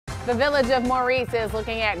The village of Maurice is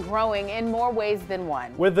looking at growing in more ways than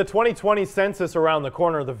one. With the 2020 census around the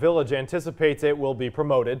corner, the village anticipates it will be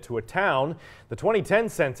promoted to a town. The 2010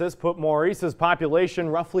 census put Maurice's population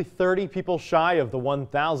roughly 30 people shy of the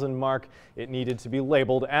 1,000 mark it needed to be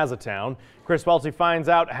labeled as a town. Chris Welty finds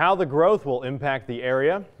out how the growth will impact the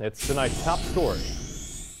area. It's tonight's top story.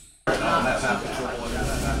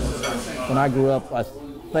 When I grew up, I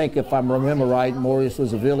think, if I remember right, Maurice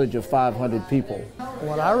was a village of 500 people.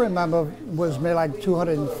 What I remember was maybe like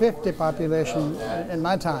 250 population in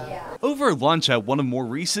my time. Over lunch at one of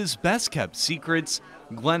Maurice's best-kept secrets,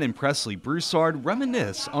 Glenn and Presley Broussard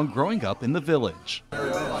reminisce on growing up in the village.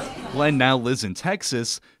 Glenn now lives in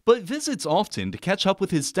Texas, but visits often to catch up with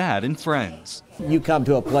his dad and friends. You come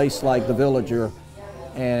to a place like the Villager,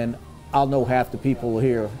 and I'll know half the people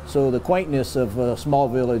here. So the quaintness of a small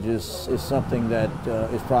village is something that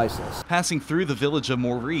is priceless. Passing through the village of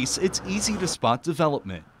Maurice, it's easy to spot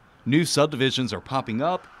development. New subdivisions are popping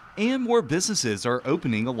up, and more businesses are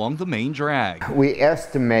opening along the main drag. We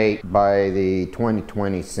estimate by the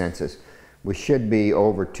 2020 census, we should be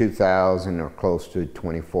over 2,000 or close to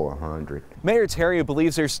 2,400. Mayor Terrio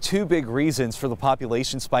believes there's two big reasons for the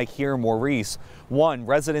population spike here in Maurice. One,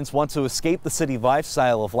 residents want to escape the city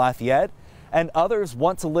lifestyle of Lafayette, and others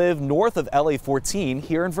want to live north of LA 14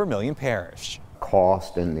 here in Vermilion Parish.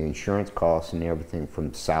 Cost and the insurance costs and everything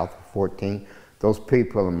from south of 14, those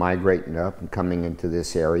people are migrating up and coming into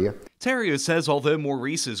this area. Terrio says although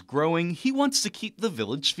Maurice is growing, he wants to keep the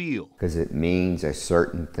village feel. Because it means a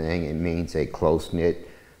certain thing, it means a close-knit,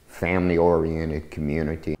 family-oriented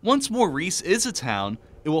community. Once Maurice is a town,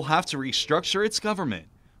 it will have to restructure its government.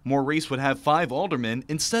 Maurice would have 5 aldermen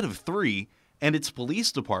instead of 3, and its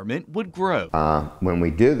police department would grow. When we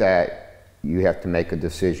do that, you have to make a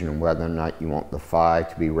decision on whether or not you want the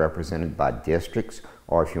 5 to be represented by districts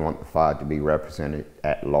or if you want the 5 to be represented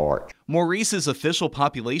at large. Maurice's official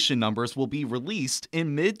population numbers will be released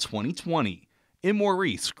in mid-2020. In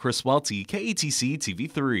Maurice, Chris Welty, KATC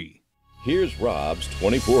TV3. Here's Rob's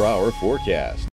 24-hour forecast.